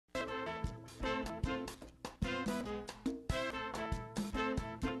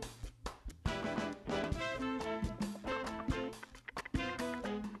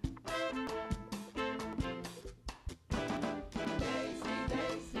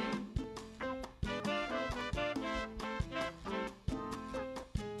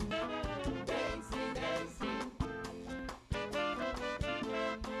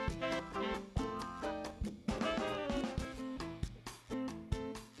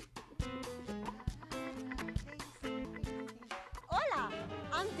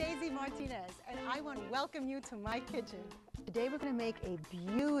Daisy Martinez, and I want to welcome you to my kitchen. Today we're going to make a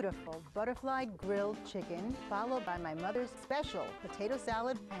beautiful butterflied grilled chicken, followed by my mother's special potato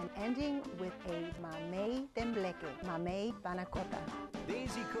salad, and ending with a Mamey Tembleque, Mamey Pana Cotta.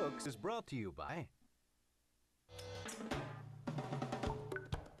 Daisy Cooks is brought to you by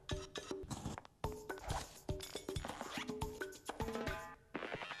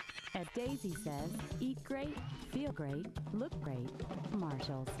At Daisy says, eat great, feel great, look great.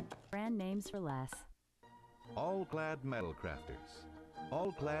 Marshall's. Brand names for less. All-Clad Metal Crafters.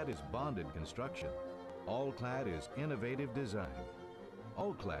 All-Clad is bonded construction. All-Clad is innovative design.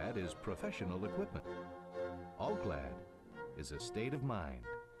 All-Clad is professional equipment. All-Clad is a state of mind.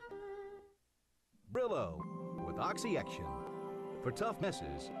 Brillo with Oxy Action. For tough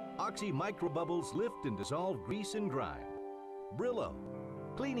messes, Oxy microbubbles lift and dissolve grease and grime. Brillo.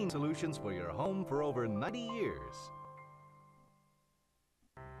 Cleaning solutions for your home for over 90 years.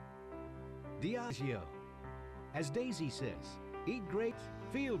 Diageo. As Daisy says, eat great,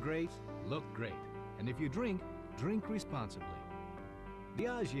 feel great, look great. And if you drink, drink responsibly.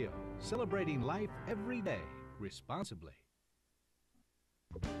 Diageo, celebrating life every day responsibly.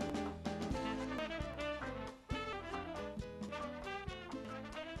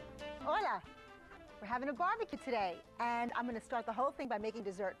 Hola! We're having a barbecue today, and I'm going to start the whole thing by making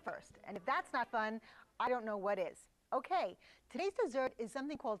dessert first. And if that's not fun, I don't know what is. Okay, today's dessert is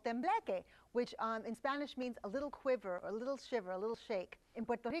something called Tembleque, which in Spanish means a little quiver, or a little shiver, a little shake. In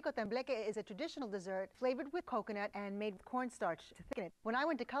Puerto Rico, Tembleque is a traditional dessert flavored with coconut and made with cornstarch to thicken it. When I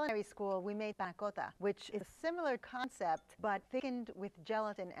went to culinary school, we made Pana Cotta, which is a similar concept, but thickened with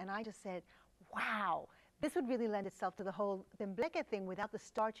gelatin, and I just said, wow. This would really lend itself to the whole Tembleque thing without the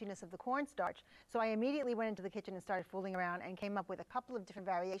starchiness of the cornstarch. So I immediately went into the kitchen and started fooling around and came up with a couple of different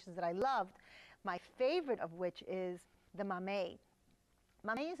variations that I loved, my favorite of which is the mamey.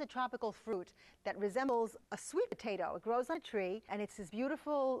 Mamey is a tropical fruit that resembles a sweet potato. It grows on a tree, and it's this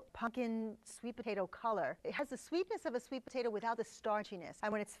beautiful pumpkin sweet potato color. It has the sweetness of a sweet potato without the starchiness.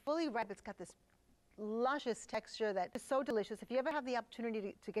 And when it's fully ripe, it's got this luscious texture that is so delicious. If you ever have the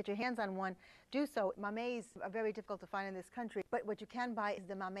opportunity to get your hands on one, do so. Mameys are very difficult to find in this country, but what you can buy is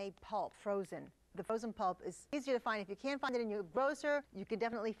the mamey pulp, frozen. The frozen pulp is easier to find. If you can't find it in your grocer, you can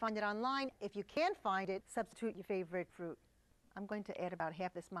definitely find it online. If you can't find it, substitute your favorite fruit. I'm going to add about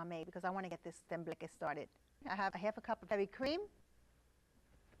half this mamey because I want to get this tembleque started. I have a half a cup of heavy cream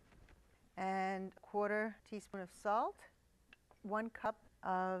and a 1/4 teaspoon of salt, 1 cup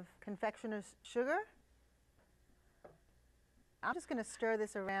of confectioner's sugar. I'm just going to stir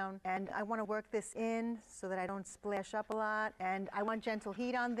this around, and I want to work this in so that I don't splash up a lot, and I want gentle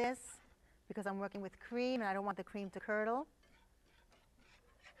heat on this because I'm working with cream and I don't want the cream to curdle.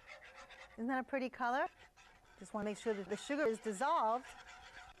 Isn't that a pretty color? Just want to make sure that the sugar is dissolved.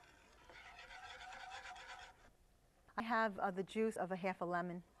 I have the juice of a half a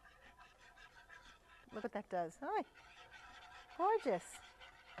lemon. Look what that does. Oh, gorgeous.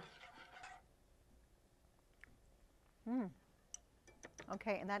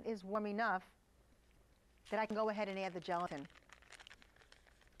 Okay, and that is warm enough that I can go ahead and add the gelatin.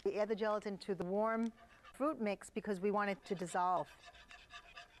 We add the gelatin to the warm fruit mix because we want it to dissolve.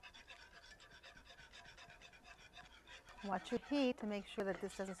 Watch your heat to make sure that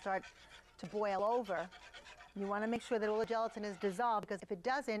this doesn't start to boil over. You want to make sure that all the gelatin is dissolved, because if it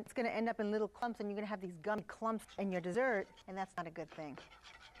doesn't, it's going to end up in little clumps and you're going to have these gummy clumps in your dessert, and that's not a good thing.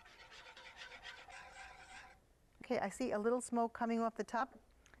 Okay, I see a little smoke coming off the top,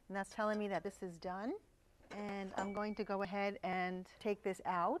 and that's telling me that this is done. And I'm going to go ahead and take this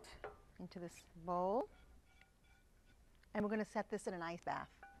out into this bowl, and we're going to set this in an ice bath.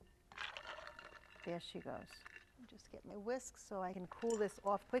 There she goes. Just get my whisk so I can cool this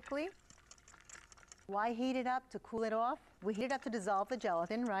off quickly. Why heat it up? To cool it off? We heat it up to dissolve the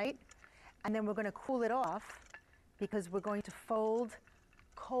gelatin, right? And then we're going to cool it off because we're going to fold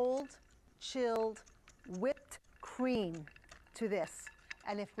cold, chilled, whipped cream to this.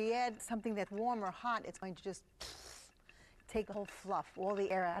 And if we add something that's warm or hot, it's going to just take the whole fluff, all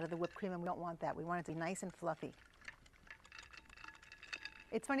the air out of the whipped cream, and we don't want that. We want it to be nice and fluffy.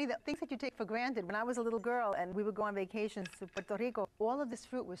 It's funny, that things that you take for granted. When I was a little girl and we would go on vacations to Puerto Rico, all of this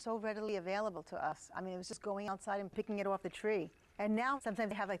fruit was so readily available to us. I mean, it was just going outside and picking it off the tree. And now sometimes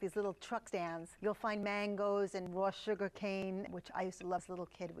they have like these little truck stands. You'll find mangoes and raw sugar cane, which I used to love as a little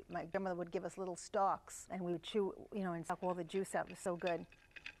kid. My grandmother would give us little stalks, and we would chew, and suck all the juice out. It was so good.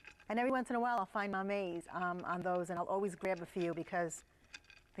 And every once in a while, I'll find mameys on those, and I'll always grab a few because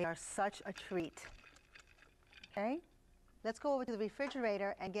they are such a treat. Okay? Let's go over to the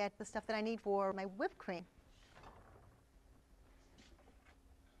refrigerator and get the stuff that I need for my whipped cream.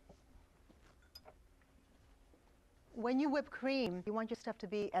 When you whip cream, you want your stuff to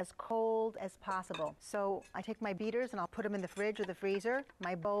be as cold as possible. So I take my beaters and I'll put them in the fridge or the freezer,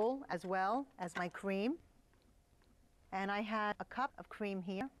 my bowl as well as my cream. And I had a cup of cream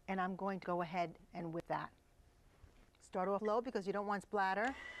here, and I'm going to go ahead and whip that. Start off low because you don't want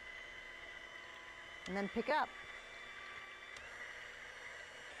splatter, and then pick it up.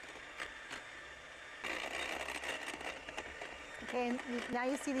 Okay, and now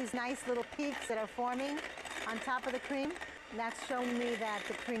you see these nice little peaks that are forming on top of the cream. And that's showing me that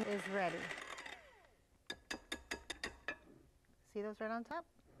the cream is ready. See those right on top?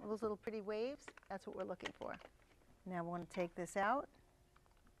 All those little pretty waves? That's what we're looking for. Now we're going to take this out.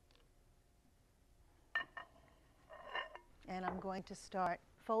 And I'm going to start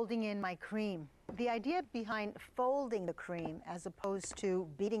folding in my cream. The idea behind folding the cream as opposed to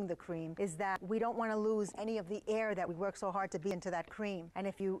beating the cream is that we don't want to lose any of the air that we work so hard to beat into that cream. And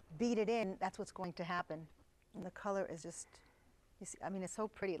if you beat it in, that's what's going to happen. And the color is just, you see, I mean, it's so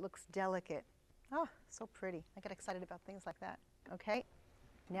pretty. It looks delicate. Oh, so pretty. I get excited about things like that. Okay,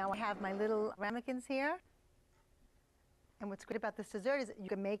 now I have my little ramekins here. And what's great about this dessert is that you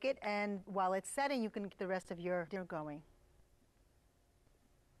can make it, and while it's setting, you can get the rest of your dinner going.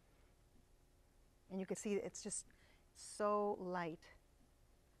 And you can see it's just so light.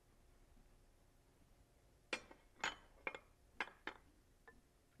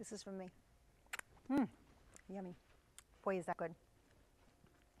 This is from me. Yummy. Boy, is that good.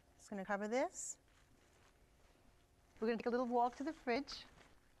 Just going to cover this. We're going to take a little walk to the fridge.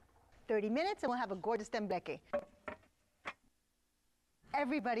 30 minutes, and we'll have a gorgeous tembleque.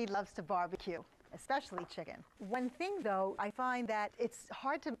 Everybody loves to barbecue, especially chicken. One thing, though, I find that it's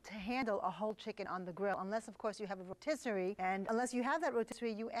hard to handle a whole chicken on the grill, unless, of course, you have a rotisserie. And unless you have that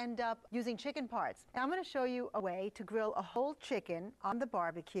rotisserie, you end up using chicken parts. Now, I'm going to show you a way to grill a whole chicken on the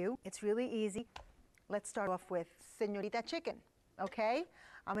barbecue. It's really easy. Let's start off with señorita chicken, okay?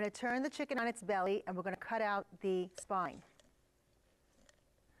 I'm going to turn the chicken on its belly, and we're going to cut out the spine.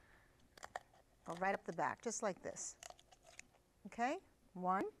 Go right up the back, just like this. Okay?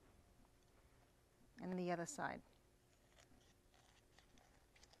 One, and the other side.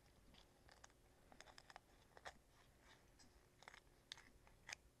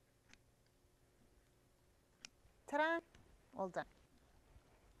 Ta-da! All done.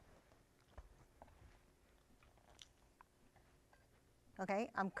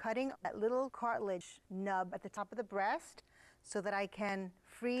 Okay, I'm cutting that little cartilage nub at the top of the breast so that I can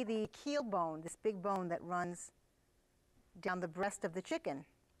free the keel bone, this big bone that runs down the breast of the chicken.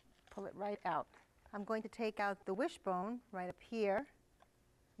 Pull it right out. I'm going to take out the wishbone right up here.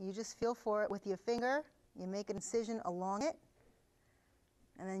 You just feel for it with your finger. You make an incision along it,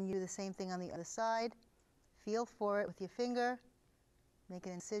 and then you do the same thing on the other side. Feel for it with your finger, make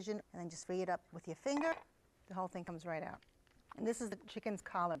an incision, and then just free it up with your finger. The whole thing comes right out. And this is the chicken's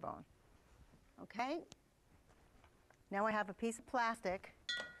collarbone. Okay? Now I have a piece of plastic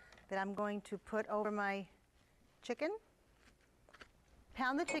that I'm going to put over my chicken.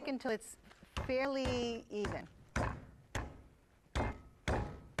 Pound the chicken till it's fairly even.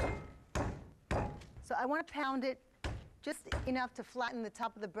 So I want to pound it just enough to flatten the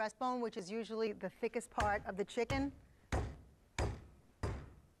top of the breastbone, which is usually the thickest part of the chicken.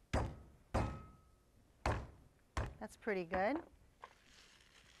 That's pretty good.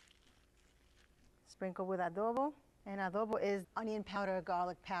 Sprinkle with adobo. And adobo is onion powder,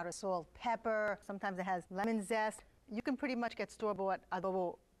 garlic powder, salt, pepper. Sometimes it has lemon zest. You can pretty much get store-bought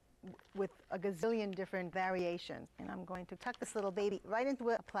adobo with a gazillion different variations. And I'm going to tuck this little baby right into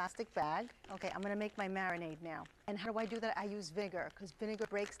a plastic bag. Okay, I'm going to make my marinade now. And how do I do that? I use vinegar, because vinegar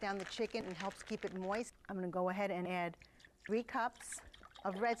breaks down the chicken and helps keep it moist. I'm going to go ahead and add 3 cups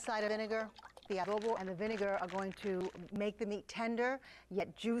of red cider vinegar. The adobo and the vinegar are going to make the meat tender,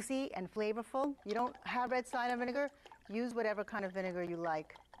 yet juicy and flavorful. You don't have red cider vinegar, use whatever kind of vinegar you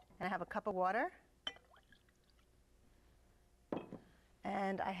like. And I have a cup of water.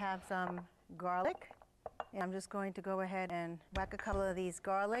 And I have some garlic. And I'm just going to go ahead and whack a couple of these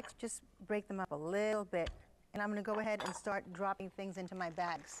garlics, just break them up a little bit. And I'm going to go ahead and start dropping things into my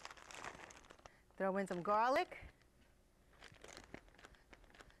bags. Throw in some garlic.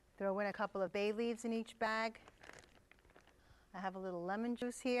 Throw in a couple of bay leaves in each bag. I have a little lemon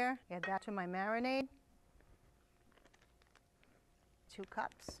juice here. Add that to my marinade. 2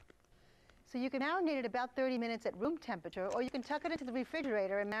 cups. So you can marinate it about 30 minutes at room temperature, or you can tuck it into the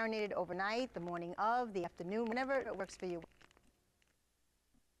refrigerator and marinate it overnight, the morning of, the afternoon, whenever it works for you.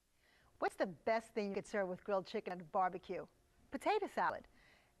 What's the best thing you could serve with grilled chicken at a barbecue? Potato salad.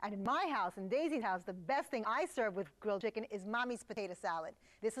 And in my house, in Daisy's house, the best thing I serve with grilled chicken is Mommy's potato salad.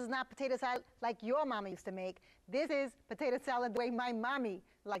 This is not potato salad like your mama used to make. This is potato salad the way my mommy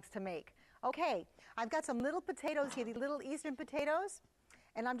likes to make. Okay, I've got some little potatoes here, these little Eastern potatoes,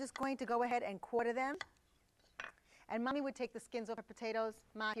 and I'm just going to go ahead and quarter them. And Mommy would take the skins off her potatoes.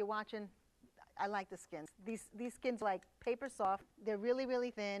 Ma, if you're watching, I like the skins. These skins are like paper soft. They're really,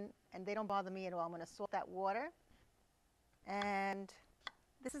 really thin, and they don't bother me at all. I'm going to salt that water. And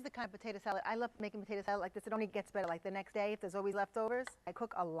this is the kind of potato salad. I love making potato salad like this. It only gets better like the next day if there's always leftovers. I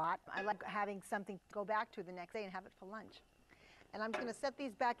cook a lot. I like having something to go back to the next day and have it for lunch. And I'm going to set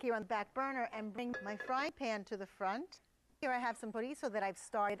these back here on the back burner and bring my frying pan to the front. Here I have some chorizo that I've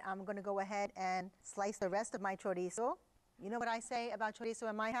started. I'm going to go ahead and slice the rest of my chorizo. You know what I say about chorizo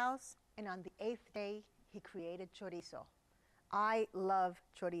in my house? And on the 8th day, he created chorizo. I love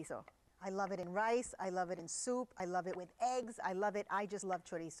chorizo. I love it in rice. I love it in soup. I love it with eggs. I love it. I just love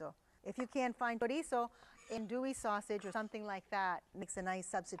chorizo. If you can't find chorizo in Dewey sausage or something like that, it makes a nice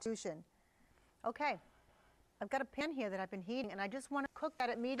substitution. Okay. I've got a pan here that I've been heating, and I just want to cook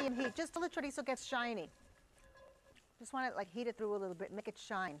that at medium heat, just till the chorizo gets shiny. Just want to like heat it through a little bit, make it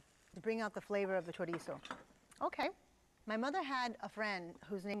shine, to bring out the flavor of the chorizo. Okay. My mother had a friend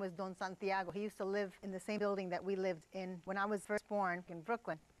whose name was Don Santiago. He used to live in the same building that we lived in when I was first born in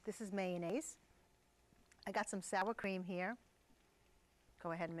Brooklyn. This is mayonnaise. I got some sour cream here.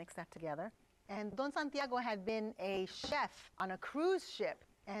 Go ahead and mix that together. And Don Santiago had been a chef on a cruise ship.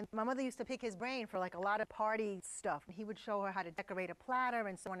 And my mother used to pick his brain for like a lot of party stuff. He would show her how to decorate a platter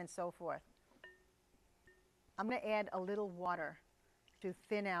and so on and so forth. I'm going to add a little water to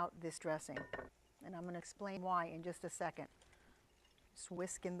thin out this dressing. And I'm going to explain why in just a second. Just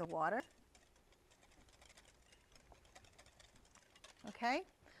whisk in the water. Okay.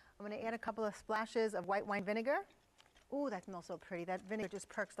 I'm going to add a couple of splashes of white wine vinegar. Ooh, that smells so pretty. That vinegar just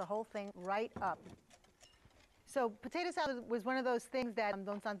perks the whole thing right up. So potato salad was one of those things that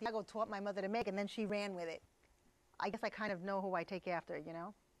Don Santiago taught my mother to make, and then she ran with it. I guess I kind of know who I take after, you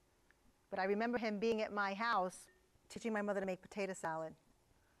know. But I remember him being at my house, teaching my mother to make potato salad.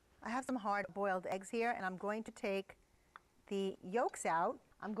 I have some hard-boiled eggs here, and I'm going to take the yolks out.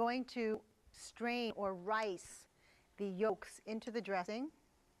 I'm going to strain or rice the yolks into the dressing.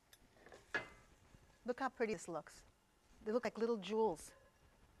 Look how pretty this looks. They look like little jewels.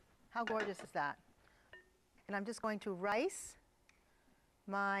 How gorgeous is that? And I'm just going to rice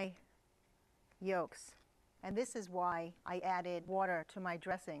my yolks. And this is why I added water to my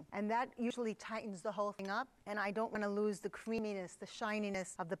dressing. And that usually tightens the whole thing up. And I don't want to lose the creaminess, the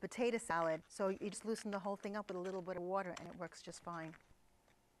shininess of the potato salad. So you just loosen the whole thing up with a little bit of water and it works just fine.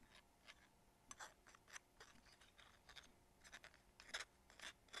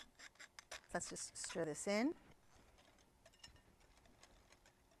 Let's just stir this in.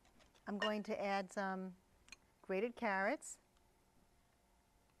 I'm going to add some grated carrots,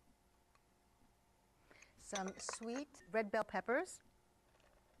 some sweet red bell peppers,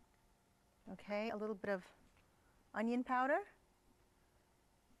 okay, a little bit of onion powder,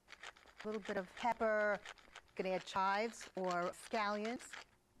 a little bit of pepper, going to add chives or scallions,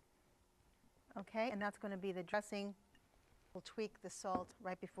 okay, and that's going to be the dressing. We'll tweak the salt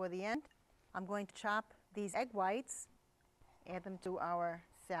right before the end. I'm going to chop these egg whites, add them to our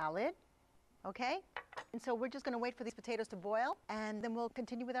salad. Okay? And so we're just going to wait for these potatoes to boil, and then we'll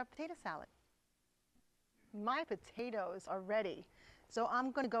continue with our potato salad. My potatoes are ready. So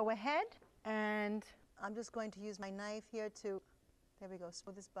I'm going to go ahead, and I'm just going to use my knife here to, there we go,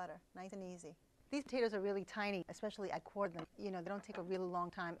 smooth this butter, nice and easy. These potatoes are really tiny, especially I quarter them. You know, they don't take a really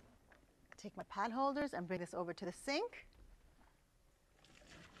long time. Take my pot holders and bring this over to the sink.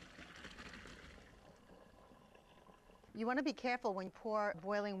 You want to be careful when you pour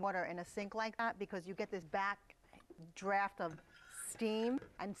boiling water in a sink like that because you get this back draft of steam,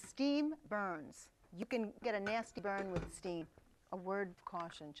 and steam burns. You can get a nasty burn with steam. A word of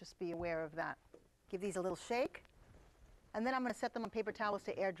caution, just be aware of that. Give these a little shake, and then I'm going to set them on paper towels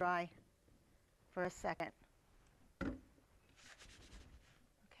to air dry for a second.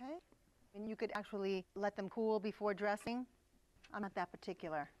 Okay? And you could actually let them cool before dressing. I'm not that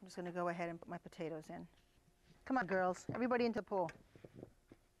particular. I'm just going to go ahead and put my potatoes in. Come on, girls. Everybody into the pool.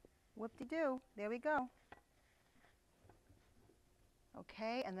 Whoop-de-doo. There we go.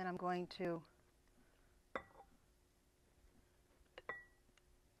 Okay, and then I'm going to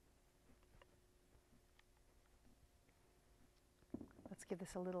let's give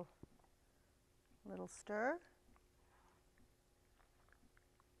this a little stir.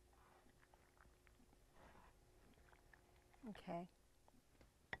 Okay.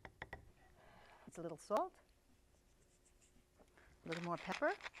 It's a little salt. A little more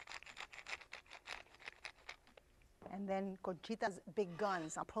pepper. And then Conchita's big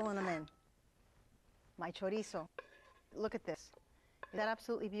guns. I'm pulling them in. My chorizo. Look at this. Is that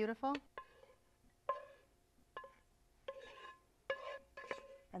absolutely beautiful?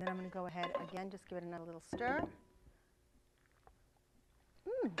 And then I'm going to go ahead again, just give it another little stir.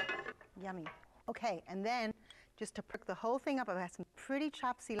 Yummy. Okay, and then just to prick the whole thing up, I've got some pretty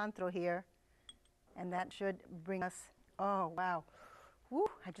chopped cilantro here. And that should bring us, oh wow. Woo,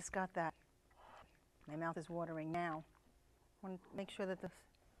 I just got that. My mouth is watering now. I want to make sure that this,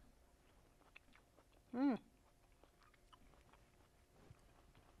 I'm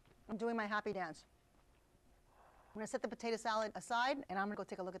doing my happy dance. I'm going to set the potato salad aside, and I'm going to go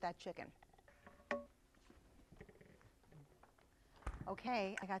take a look at that chicken.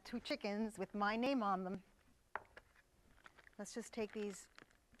 Okay, I got 2 chickens with my name on them. Let's just take these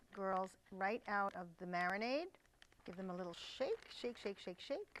girls right out of the marinade. Give them a little shake, shake, shake, shake,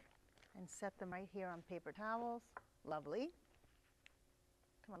 shake, and set them right here on paper towels. Lovely.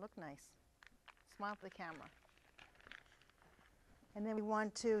 Come on, look nice. Smile for the camera. And then we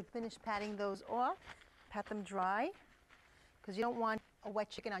want to finish patting those off. Pat them dry, because you don't want a wet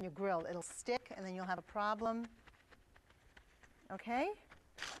chicken on your grill. It'll stick, and then you'll have a problem. Okay?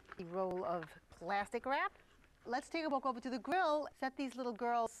 A roll of plastic wrap. Let's take a walk over to the grill. Set these little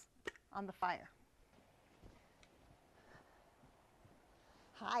girls on the fire.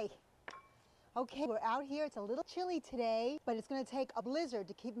 Hi. Okay, we're out here. It's a little chilly today, but it's going to take a blizzard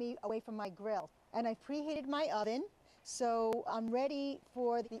to keep me away from my grill. And I've preheated my oven, so I'm ready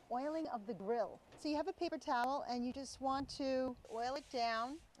for the oiling of the grill. So you have a paper towel, and you just want to oil it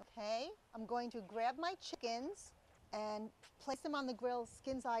down, okay? I'm going to grab my chickens and place them on the grill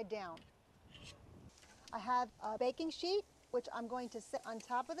skin side down. I have a baking sheet, which I'm going to set on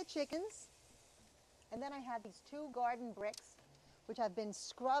top of the chickens. And then I have these 2 garden bricks, which have been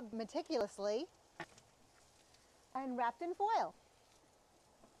scrubbed meticulously and wrapped in foil.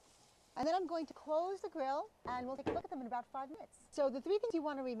 And then I'm going to close the grill, and we'll take a look at them in about 5 minutes. So the 3 things you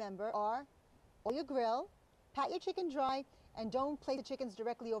want to remember are oil your grill, pat your chicken dry, and don't place the chickens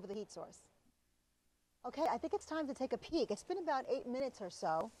directly over the heat source. Okay, I think it's time to take a peek. It's been about 8 minutes or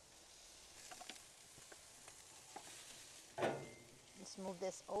so. Let's move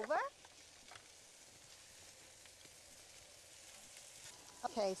this over.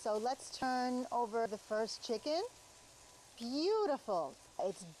 Okay, so let's turn over the first chicken. Beautiful.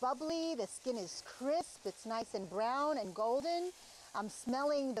 It's bubbly, the skin is crisp, it's nice and brown and golden. I'm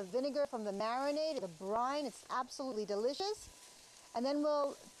smelling the vinegar from the marinade, the brine, it's absolutely delicious. And then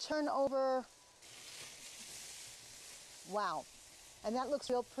we'll turn over, wow, and that looks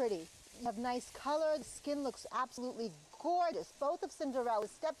real pretty. You have nice color, the skin looks absolutely gorgeous. Both of Cinderella's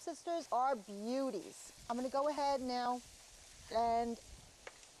stepsisters are beauties. I'm gonna go ahead now and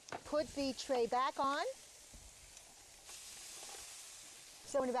put the tray back on.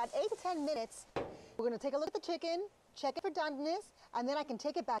 So in about 8 to 10 minutes, we're going to take a look at the chicken, check it for doneness, and then I can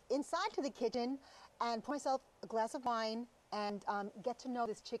take it back inside to the kitchen and pour myself a glass of wine and get to know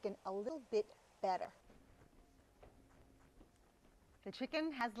this chicken a little bit better. The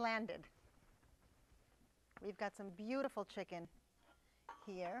chicken has landed. We've got some beautiful chicken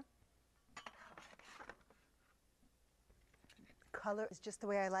here. Color is just the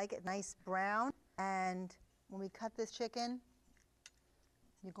way I like it, nice brown. And when we cut this chicken,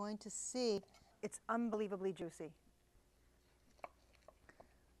 you're going to see it's unbelievably juicy.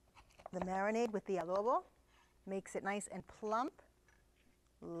 The marinade with the adobo makes it nice and plump.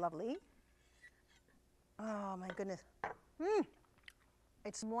 Lovely. Oh my goodness.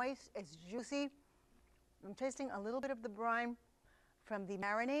 It's moist, it's juicy. I'm tasting a little bit of the brine from the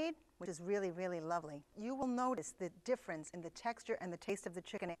marinade, which is really, really lovely. You will notice the difference in the texture and the taste of the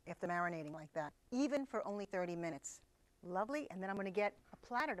chicken after marinating like that, even for only 30 minutes. Lovely, and then I'm going to get a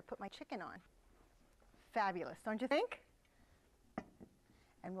platter to put my chicken on. Fabulous, don't you think?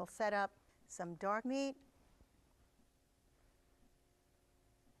 And we'll set up some dark meat.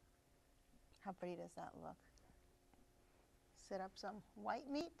 How pretty does that look? Set up some white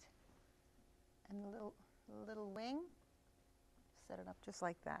meat and a little wing. Set it up just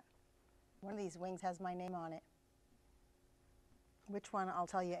like that. One of these wings has my name on it. Which one, I'll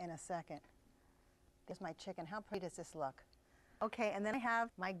tell you in a second. There's my chicken. How pretty does this look? Okay, and then I have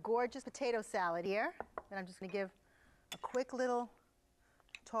my gorgeous potato salad here that I'm just going to give a quick little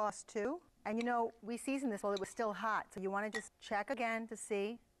toss to. And you know, we seasoned this while it was still hot, so you want to just check again to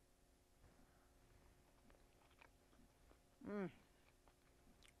see.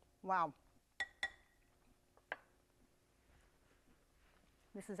 Wow.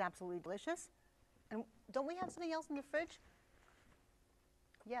 This is absolutely delicious. And don't we have something else in the fridge?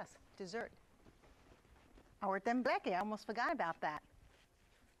 Yes, dessert. Our tembleque, I almost forgot about that.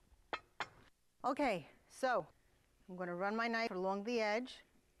 Okay, so I'm going to run my knife along the edge.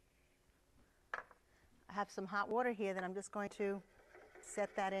 I have some hot water here that I'm just going to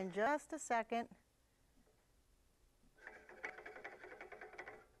set that in just a second.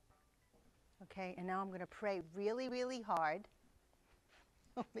 Okay, and now I'm going to pray really, really hard.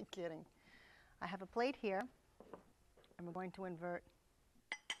 Only kidding. I have a plate here, and we're going to invert.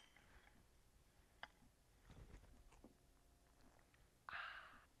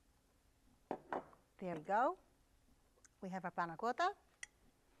 There we go. We have our Pana Cotta.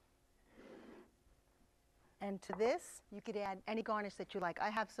 And to this, you could add any garnish that you like. I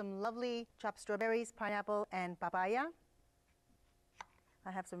have some lovely chopped strawberries, pineapple, and papaya.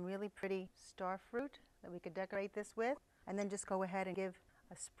 I have some really pretty star fruit that we could decorate this with. And then just go ahead and give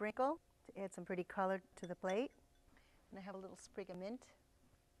a sprinkle to add some pretty color to the plate. And I have a little sprig of mint.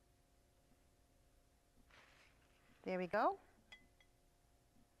 There we go.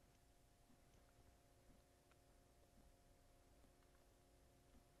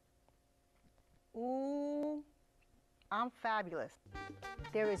 Ooh, I'm fabulous.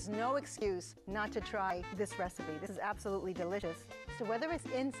 There is no excuse not to try this recipe. This is absolutely delicious. So whether it's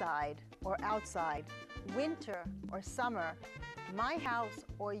inside or outside, winter or summer, my house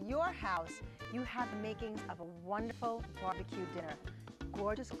or your house, you have the makings of a wonderful barbecue dinner.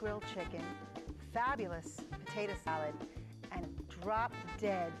 Gorgeous grilled chicken, fabulous potato salad, and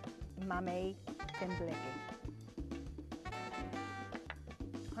drop-dead Mamey Tembleque.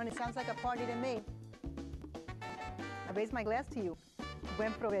 Honey, sounds like a party to me. I raise my glass to you.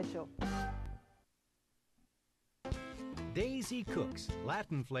 Buen provecho. Daisy Cooks,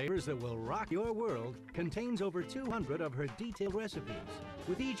 Latin flavors that will rock your world, contains over 200 of her detailed recipes.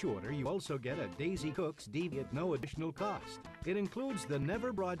 With each order, you also get a Daisy Cooks DVD at no additional cost. It includes the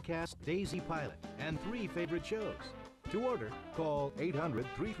never-broadcast Daisy Pilot and 3 favorite shows. To order, call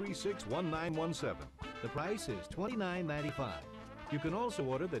 800-336-1917. The price is $29.95. You can also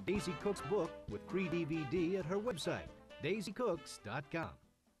order the Daisy Cooks book with free DVD at her website, daisycooks.com.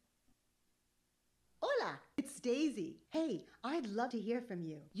 Hola, it's Daisy. Hey, I'd love to hear from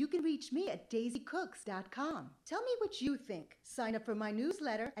you. You can reach me at daisycooks.com. Tell me what you think. Sign up for my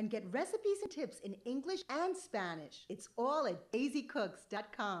newsletter and get recipes and tips in English and Spanish. It's all at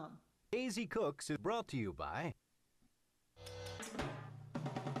daisycooks.com. Daisy Cooks is brought to you by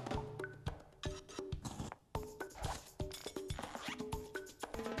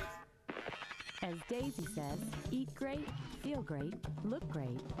As Daisy says, eat great, feel great, look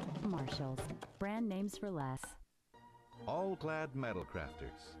great. Marshalls. Brand names for less. All-Clad Metal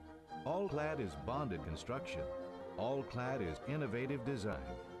Crafters. All-Clad is bonded construction. All-Clad is innovative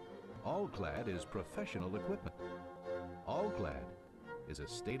design. All-Clad is professional equipment. All-Clad is a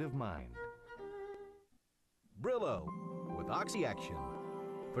state of mind. Brillo with Oxy Action.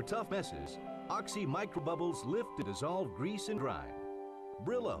 For tough messes, Oxy microbubbles lift to dissolve grease and grime.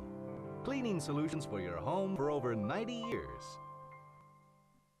 Brillo. Cleaning solutions for your home for over 90 years.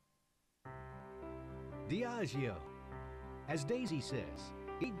 Diageo. As Daisy says,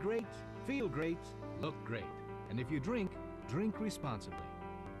 eat great, feel great, look great. And if you drink, drink responsibly.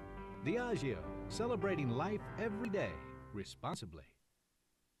 Diageo, celebrating life every day responsibly.